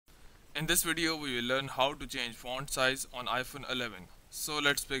In this video, we will learn how to change font size on iPhone 11. So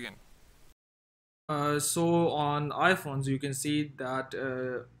let's begin. So on iPhones, you can see that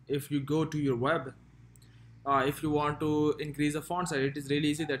if you go to your web, if you want to increase the font size, it is really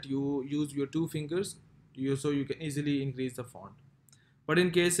easy that you use your two fingers, so you can easily increase the font. But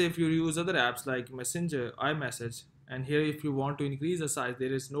in case if you use other apps like Messenger, iMessage, and here if you want to increase the size,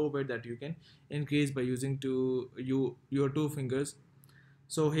 there is no way that you can increase by using your two fingers.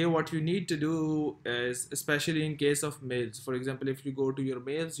 So here what you need to do is, especially in case of mails, for example, if you go to your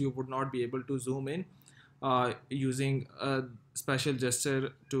mails, you would not be able to zoom in using a special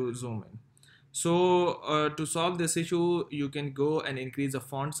gesture to zoom in. So to solve this issue, you can go and increase the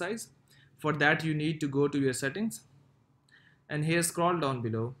font size. For that, you need to go to your settings, and here scroll down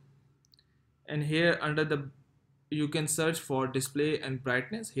below, and here under the you can search for display and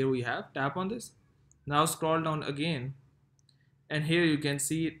brightness. Here we have, tap on this. Now scroll down again, and here you can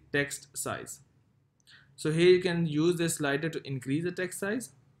see text size. So here you can use this slider to increase the text size.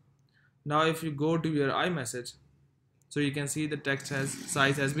 Now if you go to your iMessage, so you can see the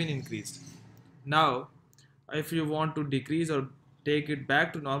size has been increased. Now if you want to decrease or take it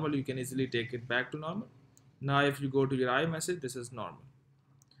back to normal, you can easily take it back to normal. Now if you go to your iMessage, this is normal.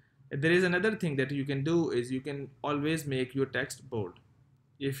 There is another thing that you can do is you can always make your text bold.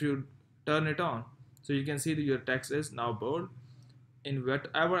 If you turn it on, so you can see that your text is now bold. In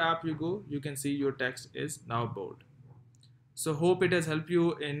whatever app you go, you can see your text is now bold. So hope it has helped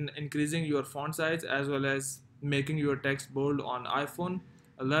you in increasing your font size as well as making your text bold on iPhone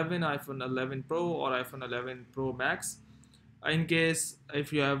 11, iPhone 11 Pro or iPhone 11 Pro Max. In case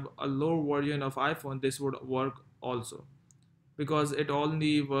if you have a low version of iPhone, this would work also, because it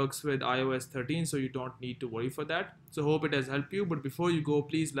only works with iOS 13, so you don't need to worry for that. So hope it has helped you, but before you go,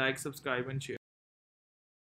 please like, subscribe and share.